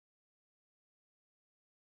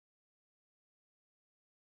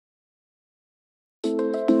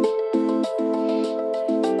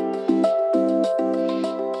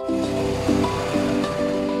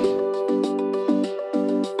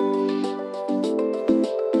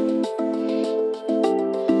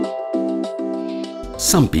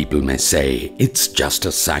Some people may say it's just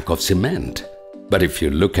a sack of cement. But if you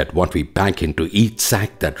look at what we pack into each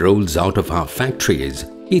sack that rolls out of our factories,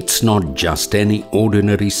 it's not just any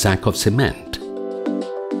ordinary sack of cement.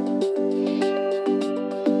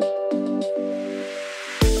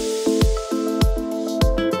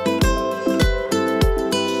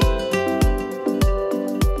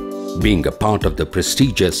 Being a part of the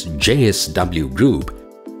prestigious JSW Group,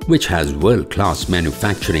 which has world-class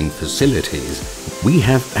manufacturing facilities, we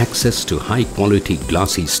have access to high-quality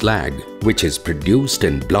glassy slag, which is produced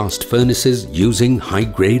in blast furnaces using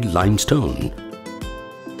high-grade limestone.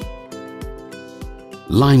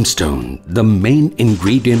 Limestone, the main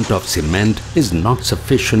ingredient of cement, is not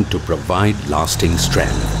sufficient to provide lasting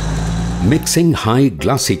strength. Mixing high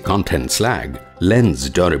glassy content slag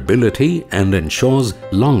lends durability and ensures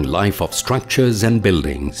long life of structures and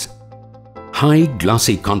buildings. High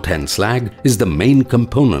glassy content slag is the main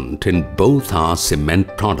component in both our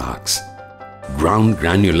cement products. Ground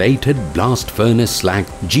granulated blast furnace slag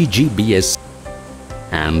GGBS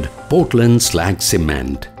and Portland slag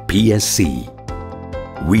cement PSC.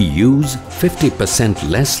 We use 50%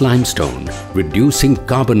 less limestone, reducing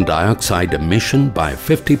carbon dioxide emission by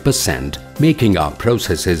 50%, making our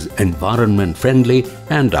processes environment friendly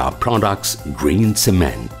and our products green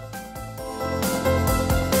cement.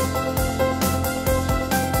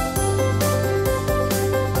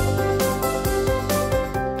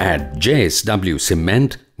 At JSW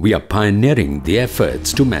Cement, we are pioneering the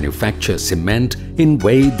efforts to manufacture cement in a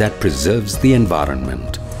way that preserves the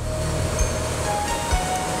environment.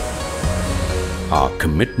 Our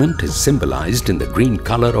commitment is symbolized in the green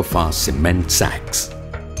color of our cement sacks.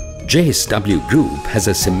 JSW Group has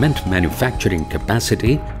a cement manufacturing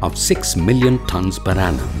capacity of 6 million tons per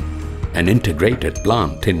annum, an integrated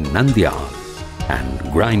plant in Nandyal,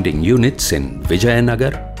 and grinding units in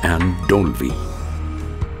Vijayanagar and Dolvi.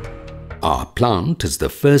 Our plant is the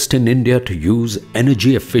first in India to use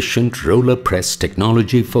energy-efficient roller press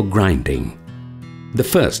technology for grinding. The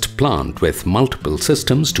first plant with multiple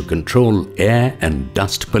systems to control air and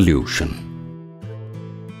dust pollution.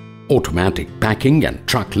 Automatic packing and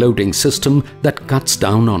truck loading system that cuts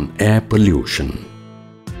down on air pollution.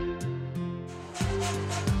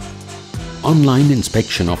 Online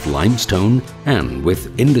inspection of limestone and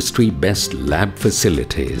with industry-best lab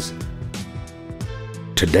facilities.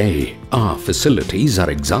 Today, our facilities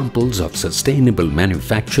are examples of sustainable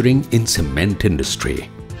manufacturing in cement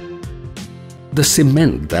industry. The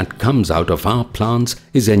cement that comes out of our plants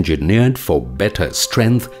is engineered for better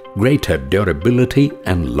strength, greater durability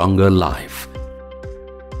and longer life.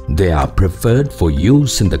 They are preferred for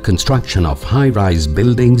use in the construction of high-rise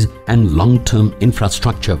buildings and long-term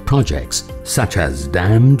infrastructure projects such as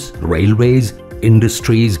dams, railways,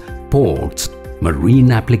 industries, ports,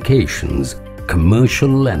 marine applications,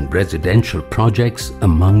 commercial and residential projects,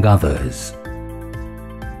 among others.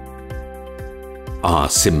 Our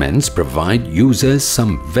cements provide users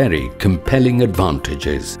some very compelling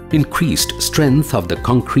advantages. Increased strength of the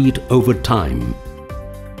concrete over time.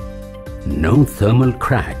 No thermal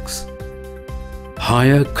cracks.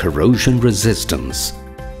 Higher corrosion resistance.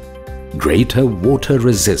 Greater water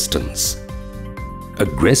resistance.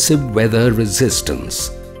 Aggressive weather resistance.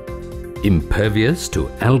 Impervious to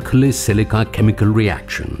alkali-silica chemical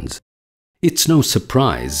reactions. It's no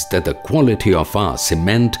surprise that the quality of our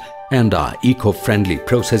cement and our eco-friendly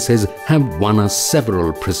processes have won us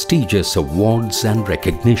several prestigious awards and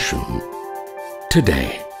recognition.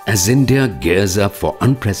 Today, as India gears up for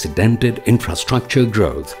unprecedented infrastructure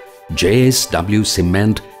growth, JSW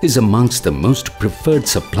Cement is amongst the most preferred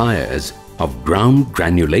suppliers of ground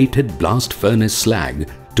granulated blast furnace slag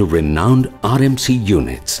to renowned RMC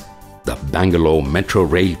units, the Bangalore Metro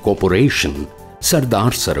Rail Corporation, Sardar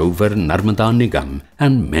Sarovar Narmada Nigam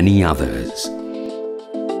and many others.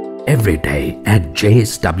 Every day at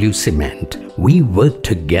JSW Cement, we work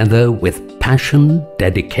together with passion,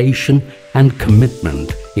 dedication and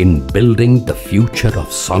commitment in building the future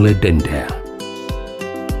of solid India.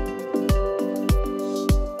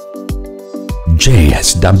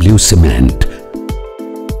 JSW Cement,